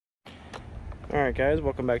Alright guys,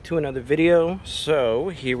 welcome back to another video. So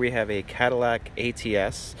here we have a Cadillac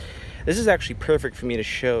ATS. This is actually perfect for me to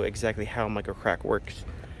show exactly how microcrack works,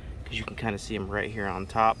 because you can kind of see them right here on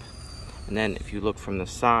top, and then if you look from the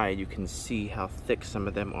side you can see how thick some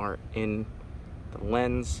of them are in the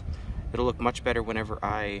lens. It'll look much better whenever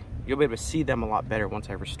you'll be able to see them a lot better once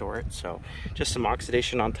I restore it. So just some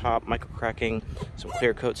oxidation on top, microcracking, some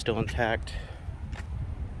clear coat still intact.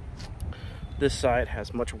 This side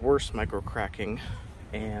has much worse microcracking,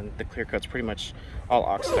 and the clear coat's pretty much all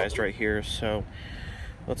oxidized right here. So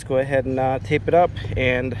let's go ahead and tape it up,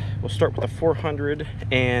 and we'll start with the 400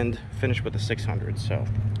 and finish with the 600. So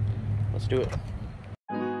let's do it.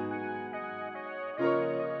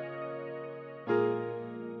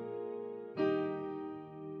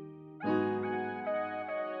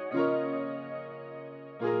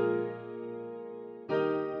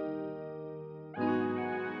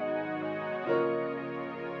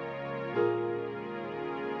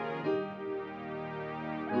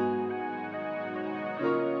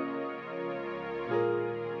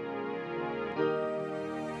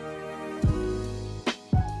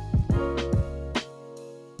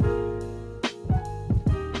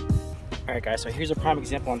 Alright guys, so here's a prime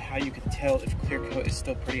example on how you can tell if clear coat is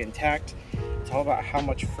still pretty intact. It's all about how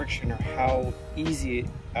much friction or how easy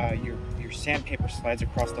your sandpaper slides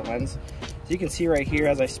across the lens. So you can see right here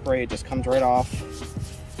as I spray, it just comes right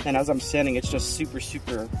off. And as I'm sanding, it's just super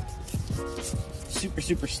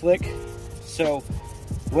slick. So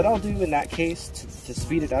what I'll do in that case to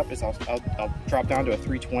speed it up is I'll drop down to a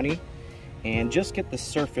 320 and just get the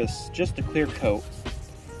surface, just the clear coat.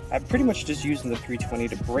 I'm pretty much just using the 320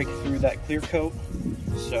 to break through that clear coat.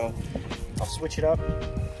 So I'll switch it up.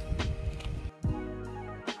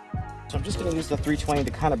 So I'm just gonna use the 320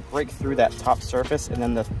 to kind of break through that top surface, and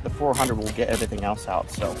then the 400 will get everything else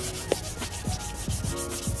out. So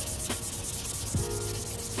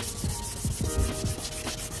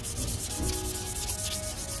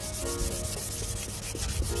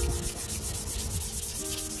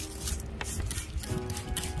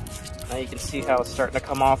now you can see how it's starting to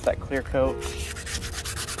come off that clear coat.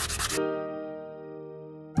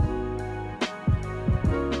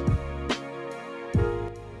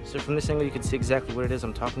 So from this angle you can see exactly what it is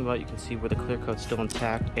I'm talking about. You can see where the clear coat's still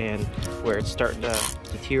intact and where it's starting to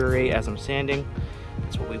deteriorate as I'm sanding.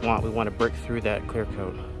 That's what we want. We want to break through that clear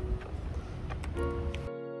coat.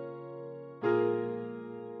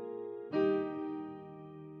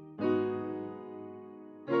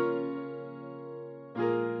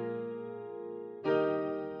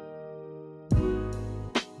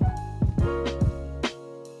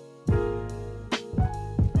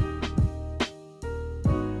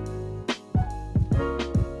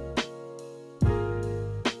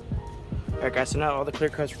 Alright guys, so now all the clear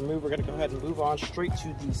coat's removed, we're going to go ahead and move on straight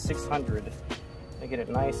to the 600 and get it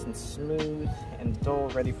nice and smooth and dull,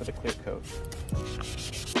 ready for the clear coat.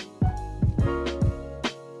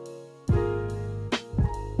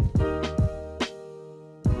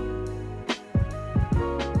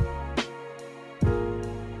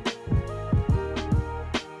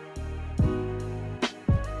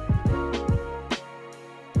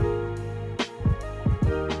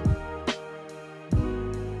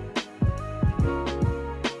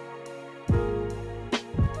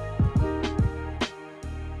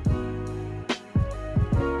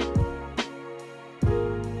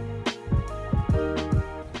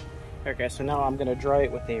 Okay, so now I'm going to dry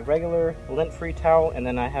it with a regular lint-free towel, and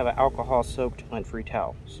then I have an alcohol-soaked lint-free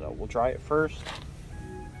towel. So we'll dry it first.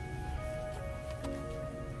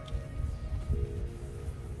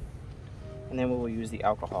 And then we will use the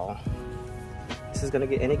alcohol. This is going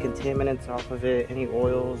to get any contaminants off of it, any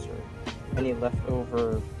oils or any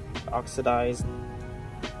leftover oxidized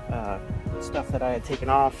stuff that I had taken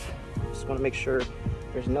off. Just want to make sure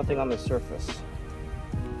there's nothing on the surface.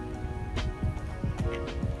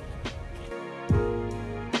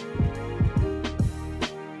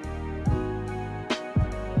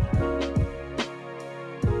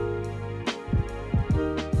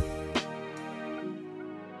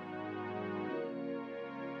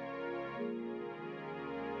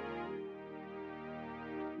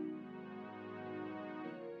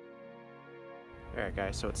 Alright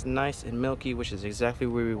guys, so it's nice and milky, which is exactly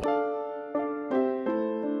where we want.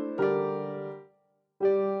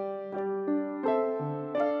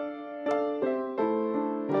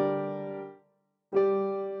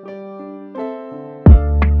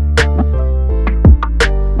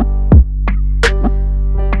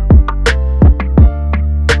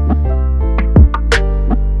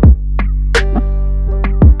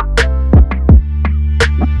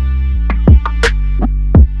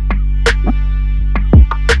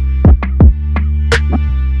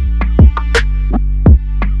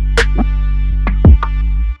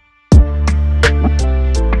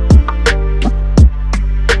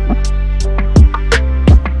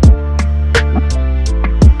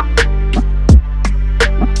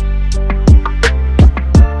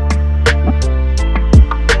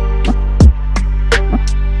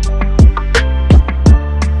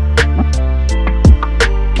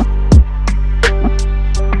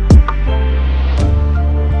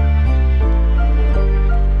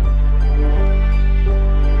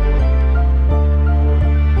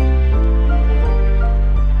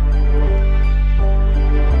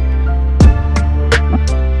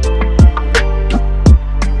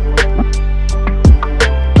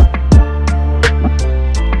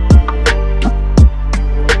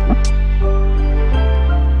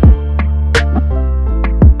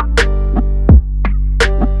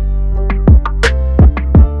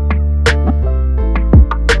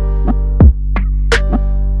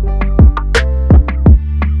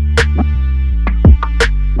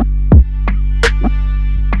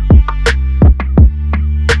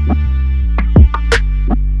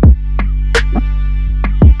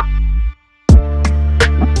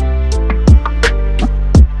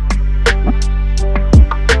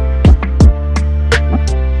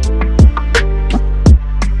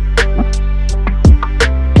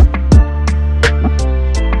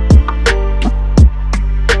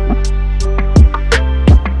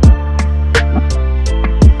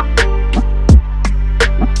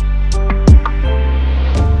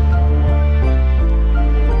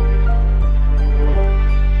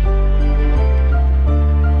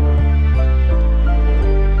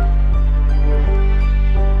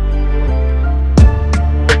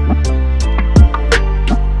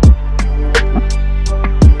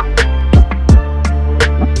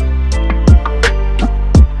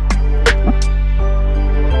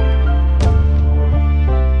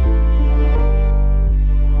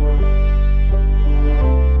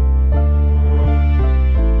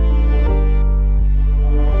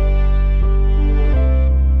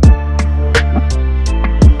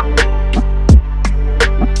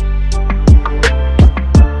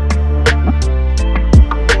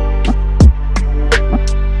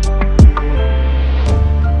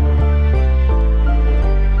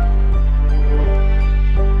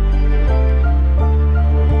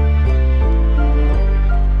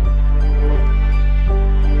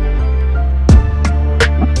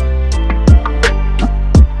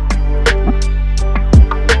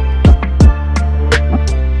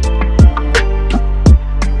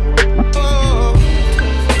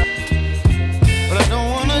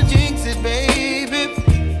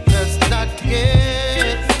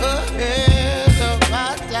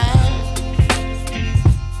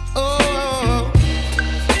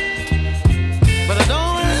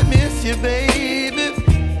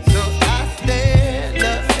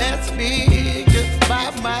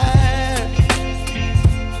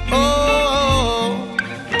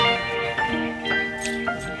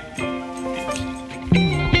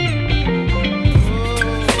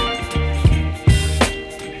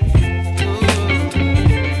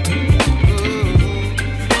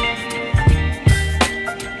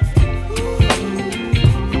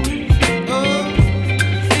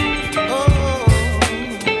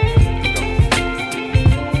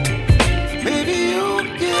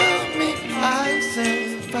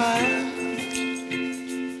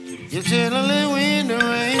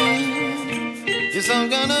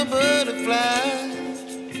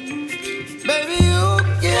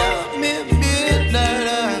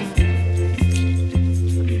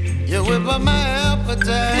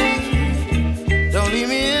 appetite. Don't leave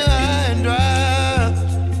me here high and dry.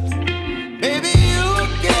 Baby, you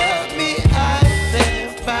give me ice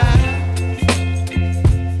and fire.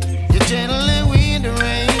 You're channeling wind and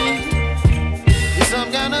rain. You're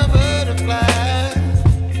some kind of butterfly.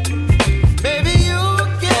 Baby, you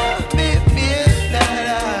give me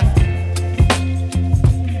midnight.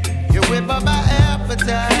 You whip up my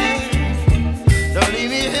appetite.